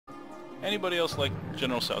Anybody else like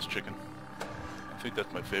General Tso's chicken? I think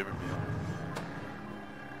that's my favorite meal.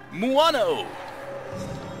 Muano!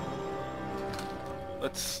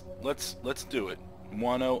 Let's do it.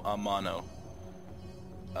 Muano a mano.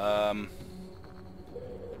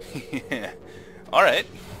 Yeah. Alright.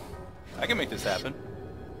 I can make this happen.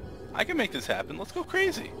 I can make this happen. Let's go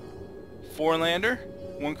crazy. 4-lander,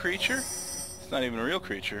 1 creature. It's not even a real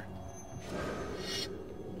creature.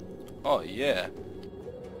 Oh yeah.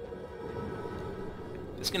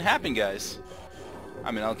 This can happen, guys.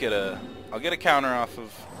 I mean, I'll get a counter off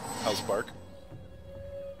of Hellspark.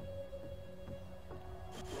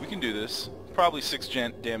 We can do this. Probably 6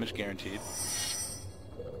 damage guaranteed.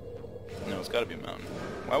 No, it's got to be a mountain.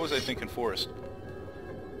 Why was I thinking forest?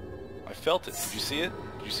 I felt it. Did you see it?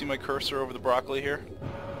 Did you see my cursor over the broccoli here?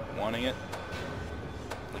 Wanting it?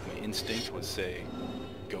 Like my instinct would say,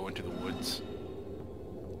 go into the woods.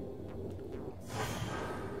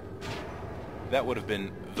 That would have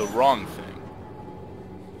been the wrong thing.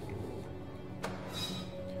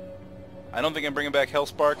 I don't think I'm bringing back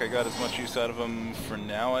Hellspark. I got as much use out of him for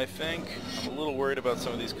now, I think. I'm a little worried about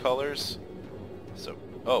some of these colors. So,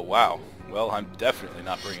 oh wow. Well, I'm definitely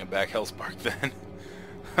not bringing back Hellspark then.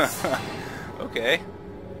 Okay.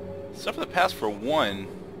 Stuff in the past for 1.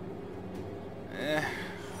 I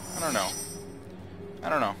don't know. I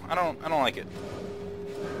don't like it.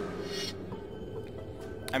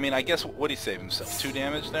 I mean, I guess what he saved himself? 2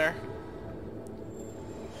 damage there?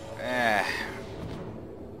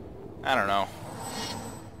 I don't know.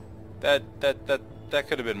 That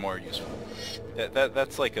could have been more useful.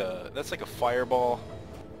 That's like a fireball.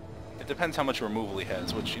 It depends how much removal he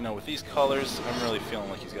has, which, you know, with these colors, I'm really feeling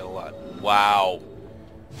like he's got a lot. Wow.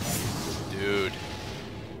 Dude.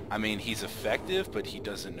 I mean, he's effective, but he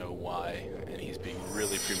doesn't know why, and he's being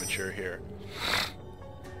really premature here.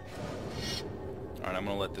 Alright, I'm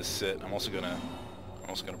gonna let this sit. I'm also gonna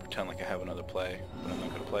pretend like I have another play, but I'm not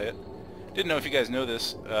gonna play it. Didn't know if you guys know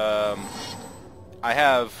this. I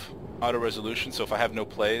have auto resolution, so if I have no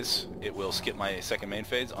plays, it will skip my second main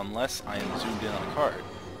phase unless I am zoomed in on a card,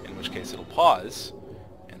 in which case it'll pause,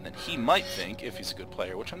 and then he might think, if he's a good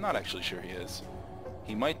player, which I'm not actually sure he is,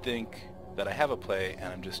 he might think that I have a play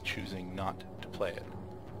and I'm just choosing not to play it.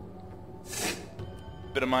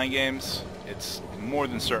 Bit of mind games. It's more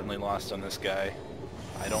than certainly lost on this guy.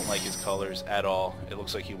 I don't like his colors at all. It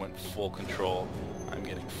looks like he went full control. I'm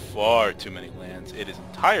getting far too many lands. It is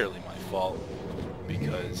entirely my fault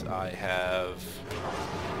because I have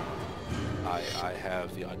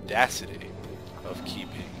the audacity of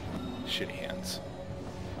keeping shitty hands.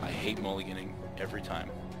 I hate mulliganing every time.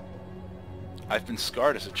 I've been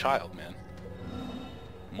scarred as a child, man.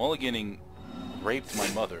 Mulliganing raped my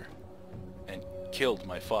mother and killed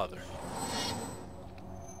my father.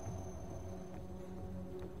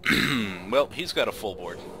 Well, he's got a full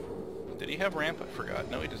board. Did he have ramp? I forgot.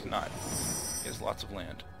 No, he does not. He has lots of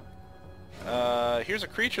land. Here's a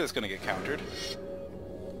creature that's going to get countered.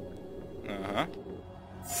 Uh-huh.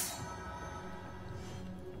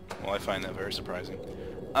 Well, I find that very surprising.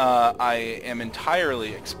 I am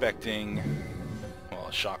entirely expecting, well,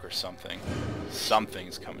 a shock or something.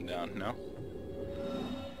 Something's coming down, no?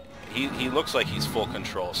 He looks like he's full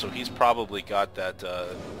control, so he's probably got that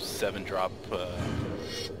 7-drop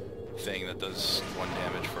thing that does 1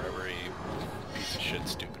 damage for every piece of shit,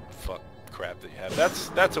 stupid fuck crap that you have.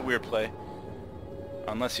 That's a weird play.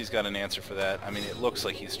 Unless he's got an answer for that. I mean, it looks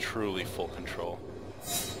like he's truly full control.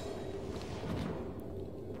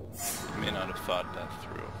 I may not have thought that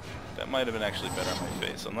through. That might have been actually better on my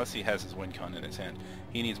face, unless he has his win con in his hand.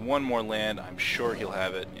 He needs 1 more land. I'm sure he'll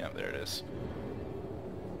have it. Yeah, there it is.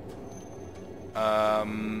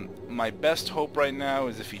 My best hope right now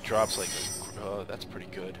is if he drops like... Oh, that's pretty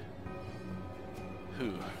good.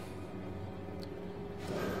 Whew.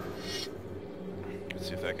 Let's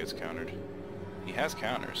see if that gets countered. He has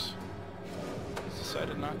counters. He's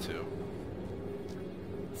decided not to.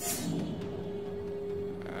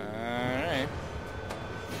 Alright.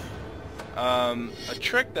 A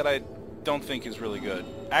trick that I don't think is really good.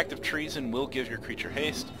 Active Treason will give your creature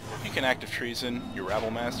haste. You can Active Treason your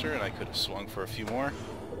Rabble Master, and I could have swung for a few more.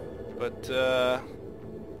 But,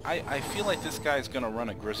 I feel like this guy's gonna run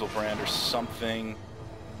a Grizzlebrand or something.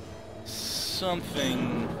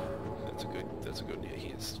 Something... That's a good... Yeah, he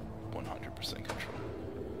is 100% control.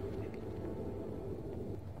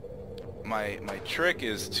 My trick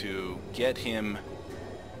is to get him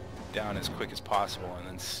down as quick as possible and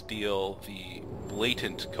then steal the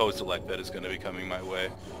blatant co-select that is going to be coming my way.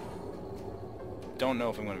 Don't know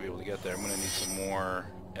if I'm going to be able to get there. I'm going to need some more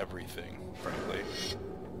everything, frankly.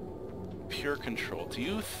 Pure control. Do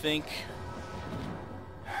you think...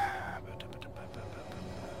 About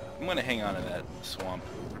I'm gonna hang on to that swamp.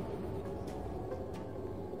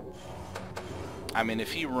 I mean,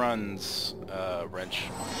 if he runs not wrench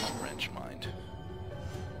mind.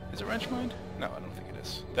 Is it wrench mind? No, I don't think it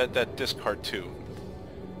is. That discard 2.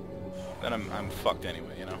 Then I'm fucked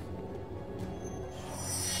anyway, you know.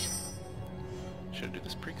 Should I do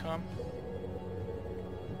this pre-com?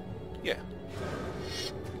 Yeah.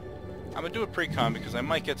 I'm gonna do a pre-com because I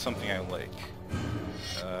might get something I like.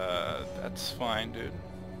 That's fine, dude.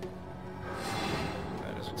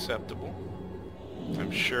 That is acceptable.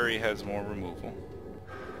 I'm sure he has more removal.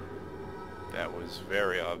 That was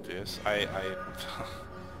very obvious. I mean,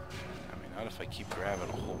 not if I keep grabbing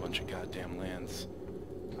a whole bunch of goddamn lands.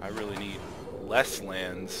 I really need less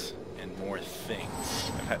lands and more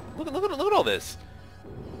things. Look at all this.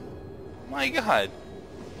 My God.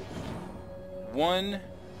 1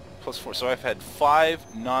 plus 4. So I've had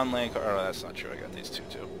 5 non-land cards. Oh, no, that's not true. I got these 2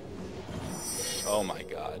 too. Oh my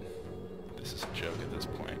God. This is a joke at this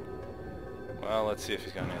point. Well, let's see if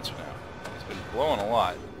he's got an answer now. He's been blowing a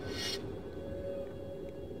lot.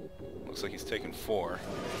 Looks like he's taken 4.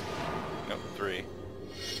 Nope, 3.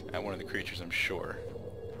 At one of the creatures, I'm sure.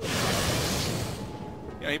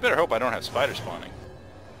 You know, you better hope I don't have spider spawning.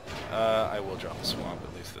 I will drop a swamp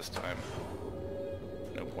at least this time.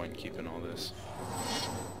 No point in keeping all this.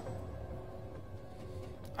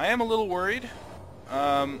 I am a little worried.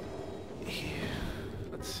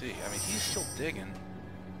 Let's see. I mean, he's still digging.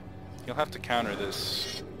 He'll have to counter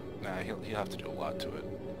this. Nah, he'll have to do a lot to it.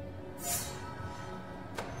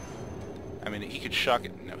 I mean, he could shock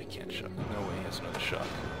it. No, he can't shock. No way he has another shock.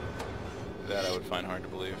 That I would find hard to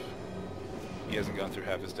believe. He hasn't gone through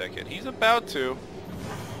half his deck yet. He's about to.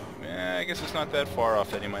 I guess it's not that far off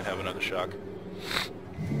that he might have another shock.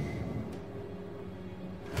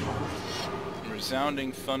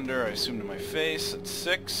 Resounding Thunder, I assume, to my face at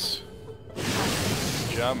 6.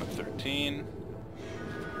 Good job at 13.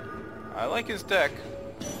 I like his deck.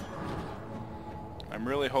 I'm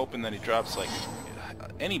really hoping that he drops, like,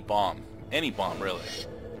 any bomb. Any bomb, really.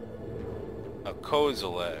 A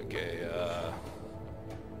Kozilek,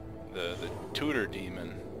 the Tutor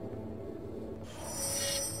Demon.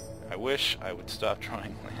 I wish I would stop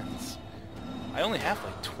drawing lands. I only have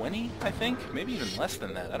like 20, I think? Maybe even less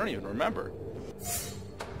than that. I don't even remember.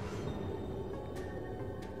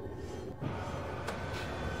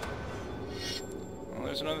 Well,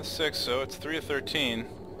 there's another 6, so it's 3 of 13.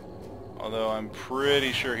 Although I'm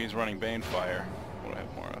pretty sure he's running Banefire. What do I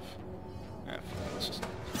have more of? Let's just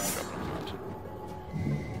drop it in front.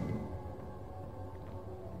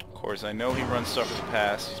 Of course, I know he runs stuff in the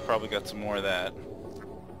past. He's probably got some more of that.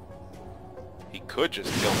 He could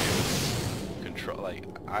just kill me with control. Like,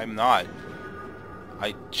 I'm not.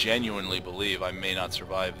 I genuinely believe I may not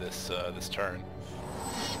survive this this turn.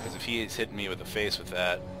 Because if he is hitting me with the face with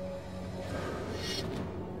that,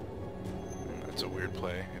 that's a weird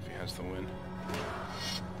play if he has the win.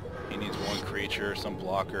 He needs one creature, some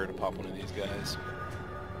blocker, to pop one of these guys.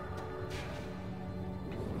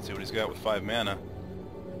 Let's see what he's got with 5 mana.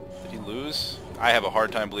 Did he lose? I have a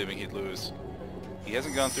hard time believing he'd lose. He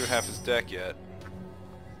hasn't gone through half his deck yet.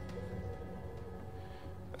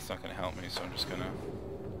 That's not going to help me, so I'm just going to...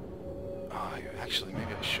 Oh, actually,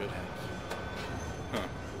 maybe I should have. Huh.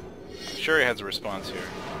 I'm sure he has a response here.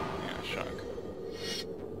 Yeah, shock.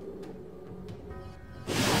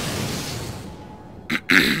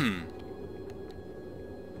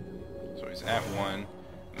 So he's at 1.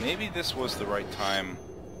 Maybe this was the right time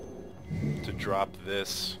to drop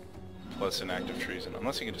this plus an active treason,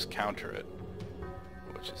 unless he can just counter it,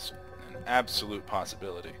 which is an absolute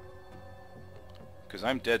possibility. Because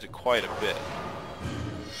I'm dead to quite a bit.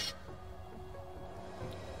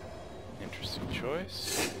 Interesting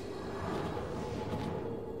choice.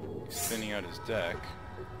 He's thinning out his deck.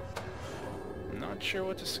 Not sure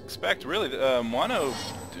what to expect, really. Mono,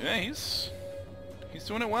 yeah, he's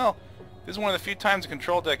doing it well. This is one of the few times a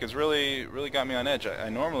control deck has really got me on edge. I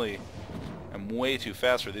normally am way too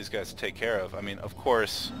fast for these guys to take care of. I mean, of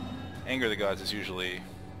course, Anger of the Gods is usually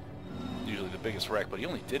the biggest wreck, but he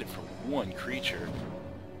only did it for 1 creature.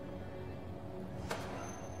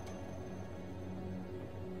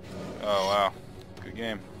 Oh wow, good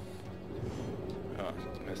game. Oh,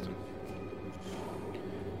 missed him.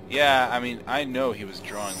 Yeah, I mean, I know he was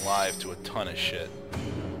drawing live to a ton of shit.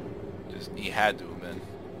 Just, he had to have been.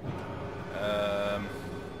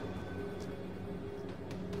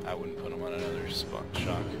 I wouldn't put him on another spot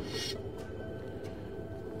shock.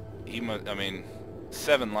 He must, I mean,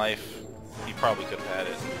 7 life, he probably could have had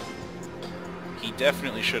it. He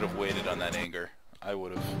definitely should have waited on that anger. I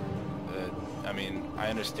would have. I mean, I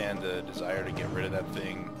understand the desire to get rid of that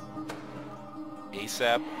thing,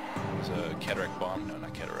 ASAP. It was a Cataract bomb. No,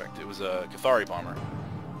 not Cataract. It was a Cathari bomber.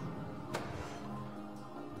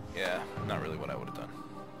 Yeah, not really what I would have done.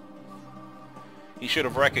 He should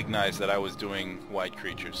have recognized that I was doing wide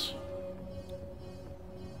creatures.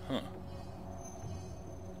 Huh.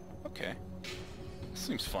 Okay.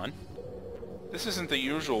 Seems fun. This isn't the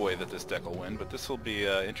usual way that this deck will win, but this will be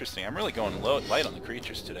interesting. I'm really going light on the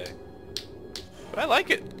creatures today. But I like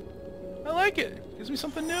it. I like it. Gives me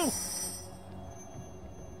something new.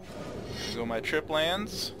 Here go my trip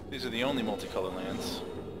lands. These are the only multicolor lands.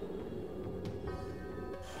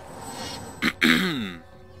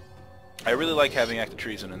 I really like having Act of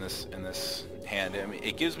Treason in this hand. I mean,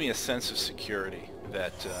 it gives me a sense of security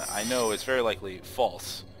that I know is very likely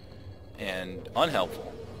false and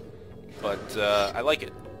unhelpful, but I like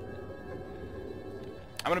it.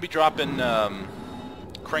 I'm going to be dropping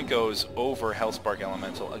Krenko's over Hellspark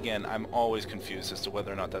Elemental. Again, I'm always confused as to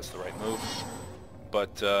whether or not that's the right move,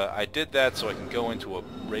 but I did that so I can go into a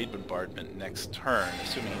Raid Bombardment next turn,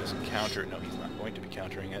 assuming he doesn't counter. No, he's not going to be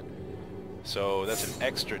countering it. So that's an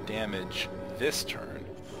extra damage this turn.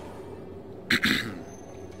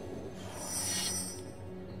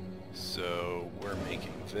 So we're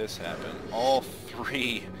making this happen. All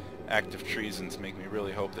three active treasons make me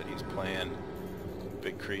really hope that he's playing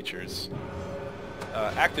big creatures.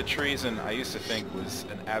 Active Treason I used to think was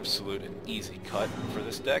an absolute and easy cut for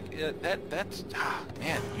this deck. That's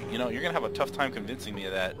man, you know, you're gonna have a tough time convincing me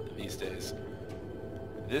of that these days.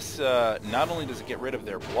 This not only does it get rid of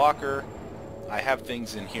their blocker, I have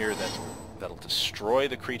things in here that'll destroy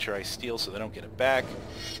the creature I steal so they don't get it back.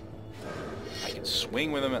 I can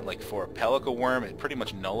swing with them at like for a Pellicle Worm. It pretty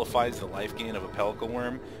much nullifies the life gain of a Pellicle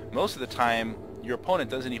Worm. Most of the time, your opponent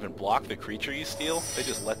doesn't even block the creature you steal. They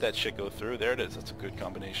just let that shit go through. There it is. That's a good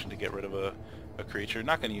combination to get rid of a creature.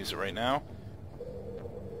 Not going to use it right now.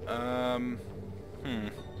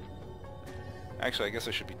 Actually, I guess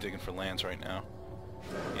I should be digging for lands right now.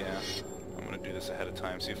 Yeah. I'm going to do this ahead of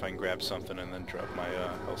time, see if I can grab something and then drop my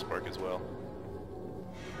Hellspark as well.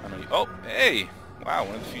 I know oh, hey! Wow,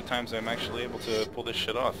 one of the few times I'm actually able to pull this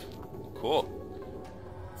shit off. Cool.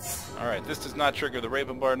 Alright, this does not trigger the Raid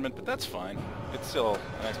Bombardment, but that's fine. It's still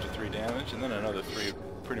an extra 3 damage, and then another 3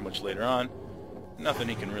 pretty much later on. Nothing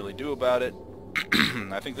he can really do about it.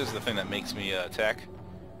 I think this is the thing that makes me attack.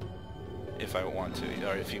 If I want to,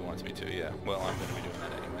 or if he wants me to, yeah. Well, I'm going to be doing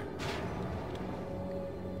that anyway.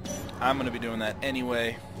 I'm going to be doing that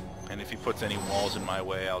anyway, and if he puts any walls in my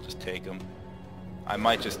way, I'll just take them. I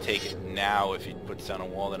might just take it now if he puts down a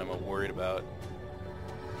wall that I'm worried about.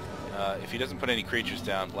 If he doesn't put any creatures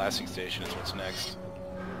down, Blasting Station is what's next.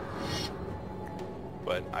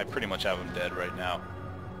 But I pretty much have him dead right now.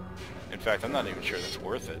 In fact, I'm not even sure that's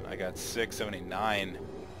worth it. I got 6, 7, 8, 9.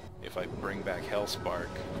 If I bring back Hellspark,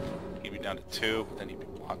 he'd be down to 2, but then he'd be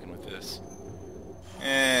blocking with this.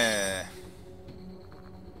 Yeah.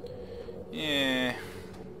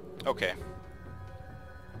 Okay.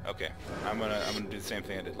 Okay. I'm gonna do the same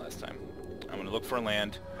thing I did last time. I'm gonna look for a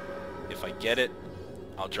land. If I get it,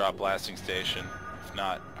 I'll drop Blasting Station. If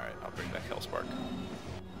not, alright, I'll bring back Hellspark.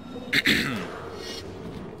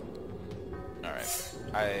 Alright.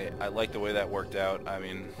 I like the way that worked out. I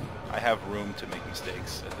mean, I have room to make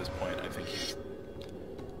mistakes at this point. I think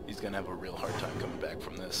he's gonna have a real hard time coming back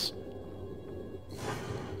from this.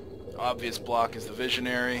 Obvious block is the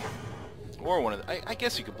Visionary. Or one of the, I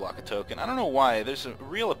guess you could block a token. I don't know why. There's a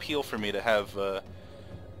real appeal for me to have to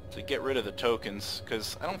get rid of the tokens,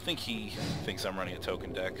 because I don't think he thinks I'm running a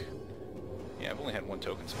token deck. Yeah, I've only had one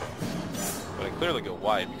token spell, but I clearly go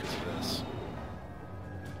wide because of this.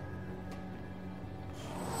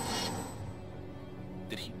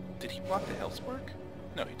 Did he block the Hellspark?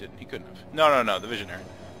 No, he didn't. He couldn't have. No, the Visionary.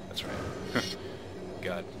 That's right.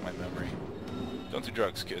 God, my memory. Don't do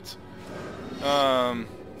drugs, kids.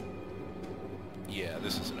 Yeah,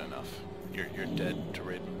 this isn't enough. You're dead to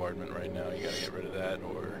Raid Bombardment right now. You gotta get rid of that,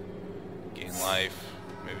 or gain life.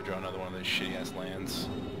 Maybe draw another one of those shitty-ass lands.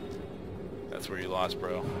 That's where you lost,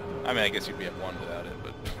 bro. I mean, I guess you'd be at 1 without it,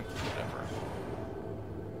 but whatever.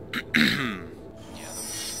 Yeah,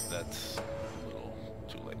 that's a little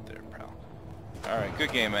too late there, pal. Alright,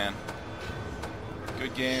 good game, man.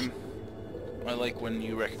 Good game. I like when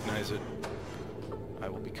you recognize it. I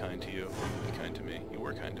will be kind to you. Be kind to me. You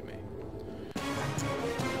were kind to me.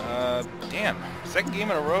 Damn. Second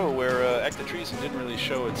game in a row where Act of Treason didn't really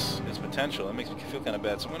show its potential. That makes me feel kind of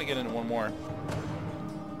bad, so I'm going to get into one more.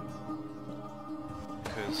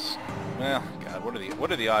 Because, well, God,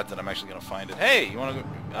 what are the odds that I'm actually going to find it? Hey, you want to go?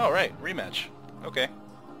 Oh, right, rematch. Okay.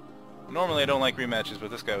 Normally I don't like rematches,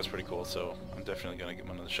 but this guy was pretty cool, so I'm definitely going to give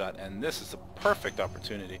him another shot. And this is the perfect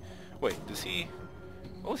opportunity. Wait, does he...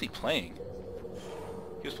 What was he playing?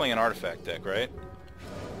 He was playing an artifact deck, right?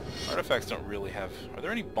 Artifacts don't really have... Are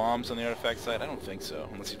there any bombs on the artifact side? I don't think so.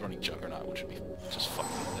 Unless he's running Juggernaut, which would be just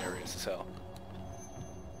fucking hilarious as hell.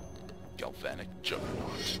 Galvanic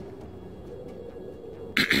Juggernaut.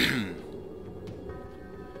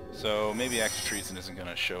 So maybe Act of Treason isn't going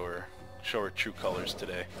to show her true colors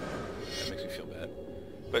today. That makes me feel bad.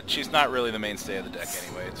 But she's not really the mainstay of the deck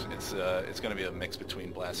anyway. It's going to be a mix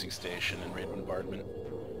between Blasting Station and Raid Bombardment.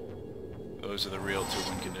 Those are the real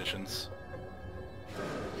 2-win conditions.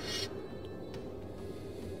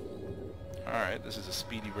 Alright, this is a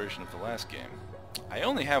speedy version of the last game. I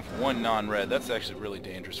only have one non-red. That's actually really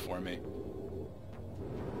dangerous for me.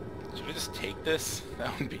 Should I just take this?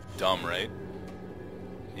 That would be dumb, right?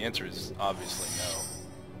 The answer is obviously no.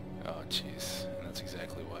 Oh, jeez. And that's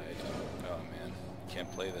exactly why I did. Oh, man. Can't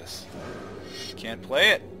play this. Can't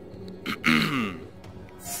play it!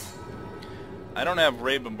 I don't have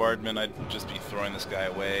Raid Bombardment. I'd just be throwing this guy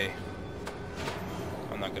away.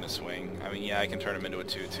 I'm not going to swing. I mean, yeah, I can turn him into a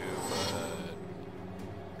 2-2, but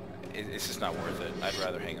it's just not worth it. I'd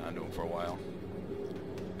rather hang on to him for a while.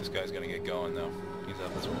 This guy's going to get going, though. He's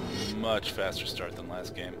up to a much faster start than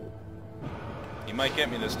last game. He might get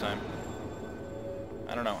me this time.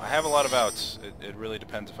 I don't know. I have a lot of outs. It really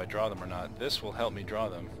depends if I draw them or not. This will help me draw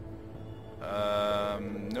them.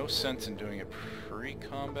 No sense in doing it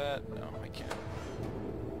pre-combat? No, I can't.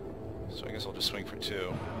 So I guess I'll just swing for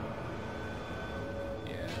 2.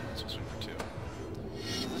 Yeah, let's swing for 2.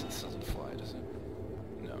 This doesn't fly, does it?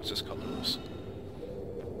 No, it's just colorless.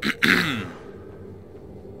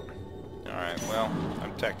 Alright, well,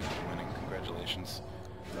 I'm technically winning. Congratulations.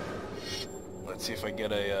 Let's see if I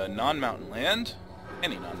get a non-mountain land.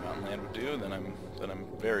 Any non-mountain land would do. Then I'm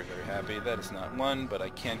very, very happy. That is not one, but I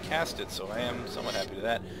can cast it, so I am somewhat happy with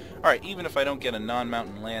that. Alright, even if I don't get a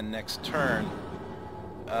non-mountain land next turn,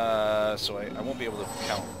 so I won't be able to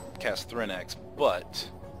cast Thrynax, but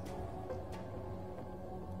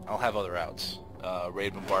I'll have other outs.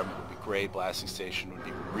 Raid Bombardment would be great. Blasting Station would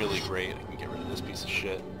be really great. I can get rid of this piece of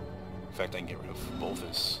shit. In fact, I can get rid of both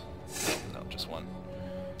his... No, just one.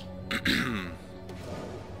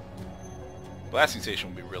 Blasting Station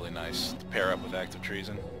would be really nice to pair up with Act of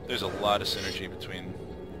Treason. There's a lot of synergy between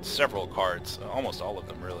several cards, almost all of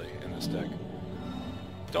them really, in this deck.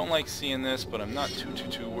 Don't like seeing this, but I'm not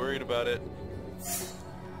too worried about it.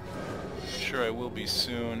 I'm sure I will be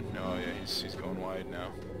soon. Oh yeah, he's going wide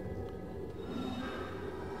now.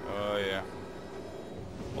 Oh yeah.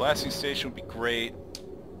 Blasting Station would be great.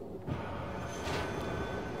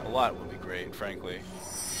 A lot would be great, frankly.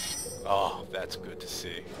 Oh, that's good to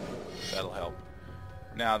see. That'll help.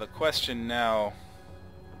 Now, the question now...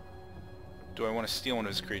 Do I want to steal one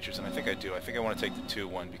of his creatures? And I think I do. I think I want to take the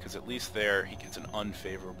 2-1, because at least there he gets an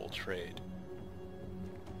unfavorable trade.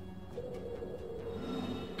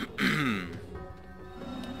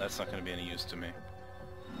 That's not going to be any use to me.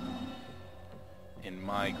 In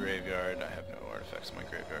my graveyard, I have no artifacts in my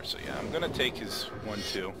graveyard, so yeah, I'm going to take his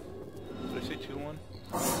 1-2. Did I say 2-1?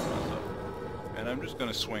 And I'm just going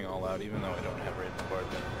to swing all out, even though I don't have Raid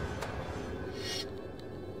Bombardment.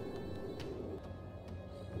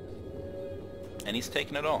 And he's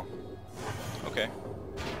taking it all. Okay.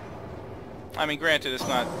 I mean, granted, it's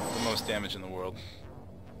not the most damage in the world,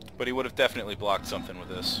 but he would have definitely blocked something with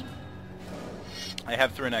this. I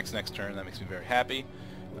have Thrynax next turn. That makes me very happy.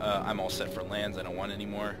 I'm all set for lands. I don't want any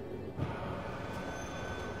more.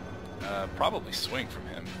 Probably swing from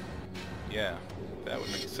him. Yeah, that would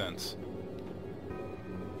make sense.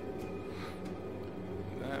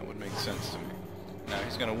 That would make sense to me. Now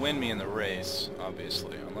he's going to win me in the race,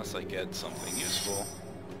 obviously, unless I get something useful.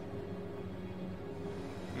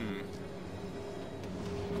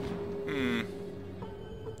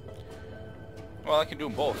 Well, I can do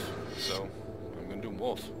them both, so I'm going to do them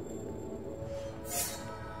both.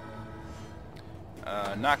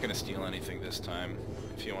 Not going to steal anything this time.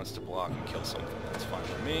 If he wants to block and kill something, that's fine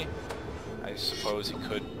with me. I suppose he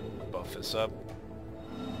could buff this up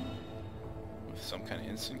with some kind of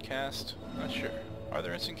instant cast. Not sure. Are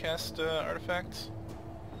there instant cast artifacts?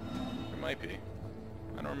 There might be.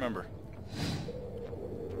 I don't remember.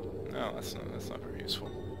 No, that's not very useful.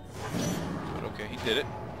 But okay, he did it.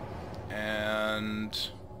 And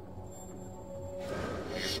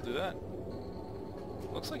I guess I'll do that.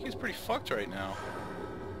 Looks like he's pretty fucked right now.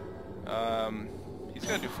 He's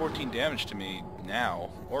got to do 14 damage to me now,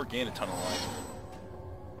 or gain a ton of life.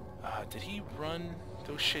 Did he run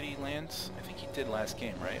those shitty lands? I think he did last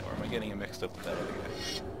game, right? Or am I getting him mixed up with that other guy?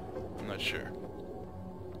 I'm not sure.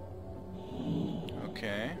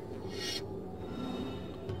 Okay.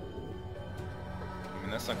 I mean,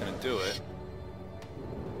 and that's not going to do it.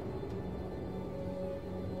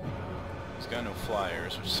 He's got no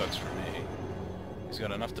flyers, which sucks for me. He's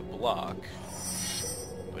got enough to block,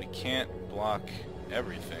 but he can't block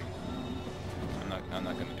everything. I'm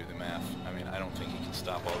not going to do the math. I mean, I don't think he can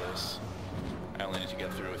stop all this. I only need to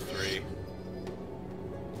get through with 3.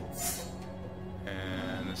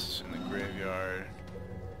 And this is in the graveyard.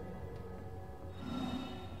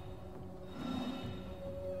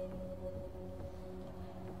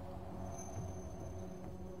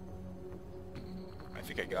 I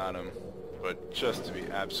think I got him, but just to be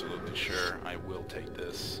absolutely sure, I will take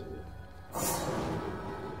this.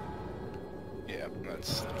 Yeah,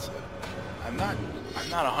 that's it. I'm not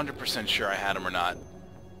 100% sure I had him or not.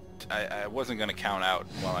 I wasn't gonna count out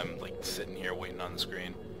while I'm like sitting here waiting on the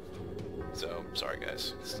screen. So sorry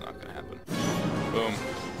guys, it's not gonna happen. Boom,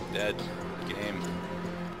 dead. Game.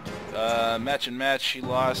 Match and match. He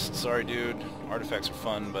lost. Sorry, dude. Artifacts are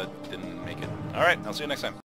fun, but didn't make it. All right, I'll see you next time.